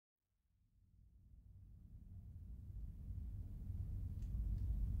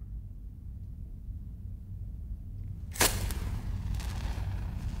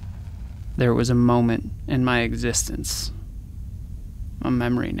There was a moment in my existence, a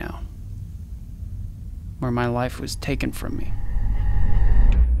memory now, where my life was taken from me.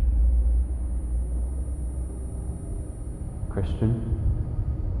 Christian?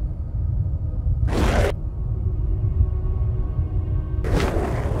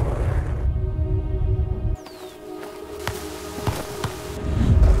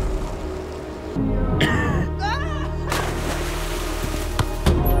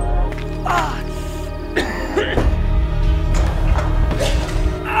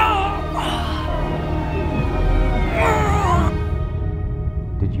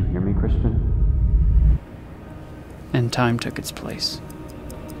 Did you hear me, Christian? And time took its place.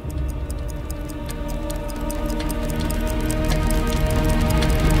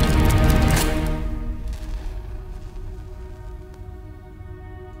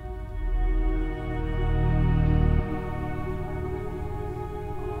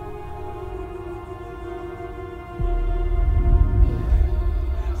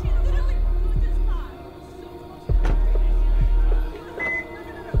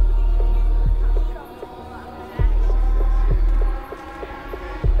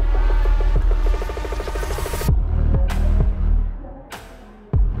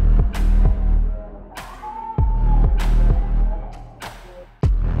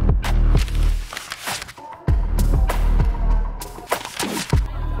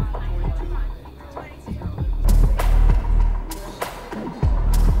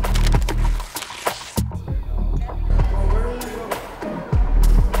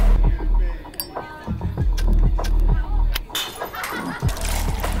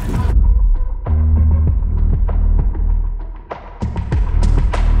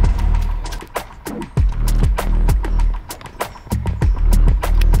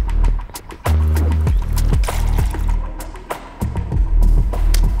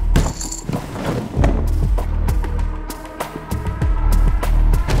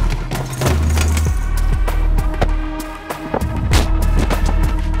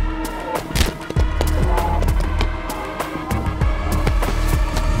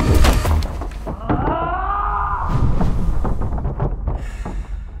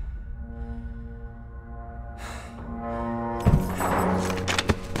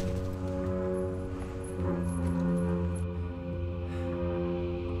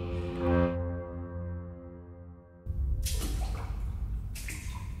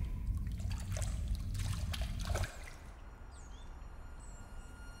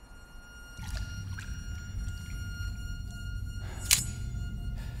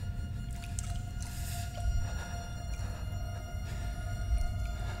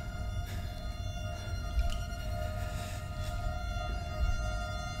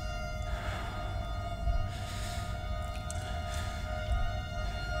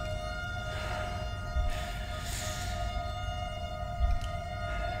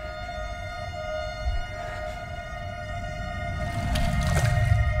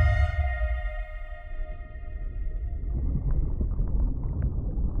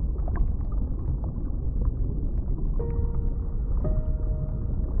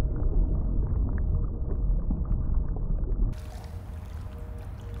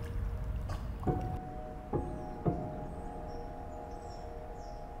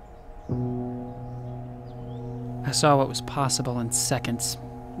 I saw what was possible in seconds,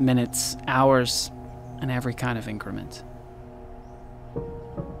 minutes, hours, and every kind of increment.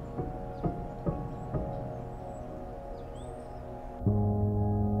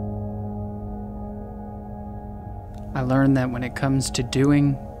 I learned that when it comes to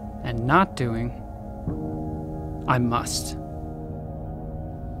doing and not doing, I must.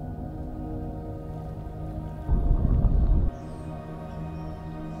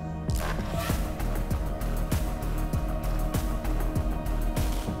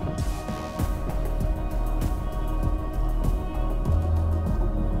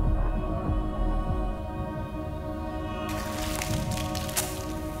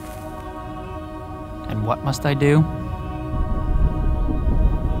 And what must I do?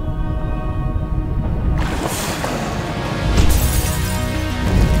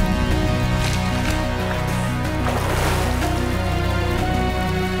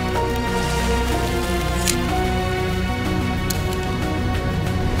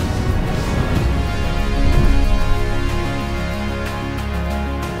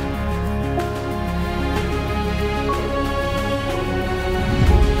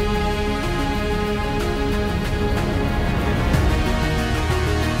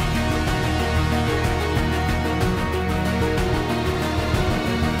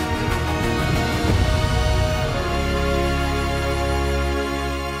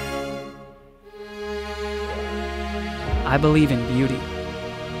 I believe in beauty.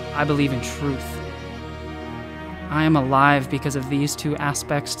 I believe in truth. I am alive because of these two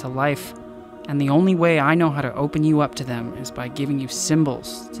aspects to life, and the only way I know how to open you up to them is by giving you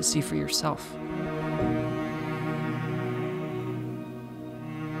symbols to see for yourself.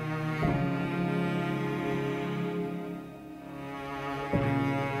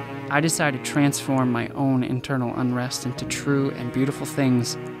 I decided to transform my own internal unrest into true and beautiful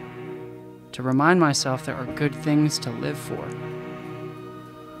things, to remind myself there are good things to live for.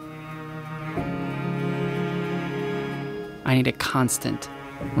 I need a constant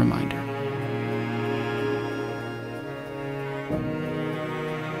reminder.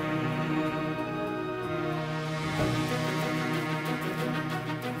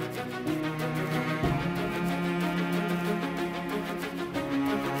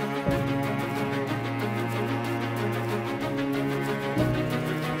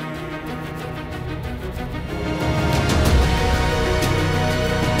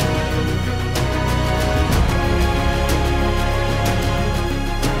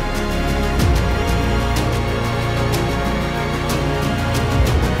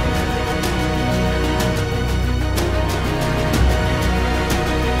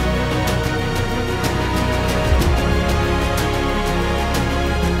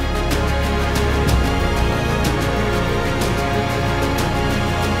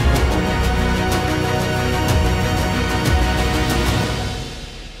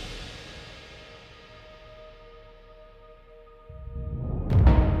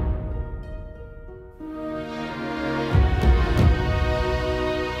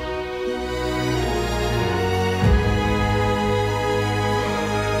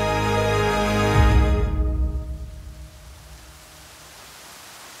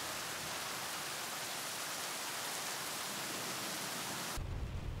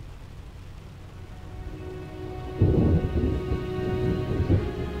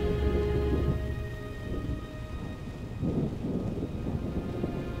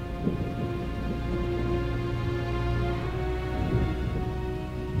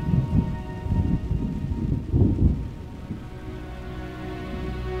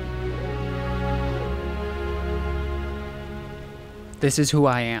 This is who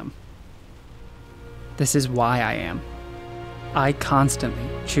I am. This is why I am. I constantly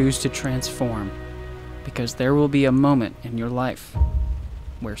choose to transform because there will be a moment in your life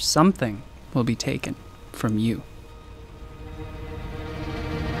where something will be taken from you.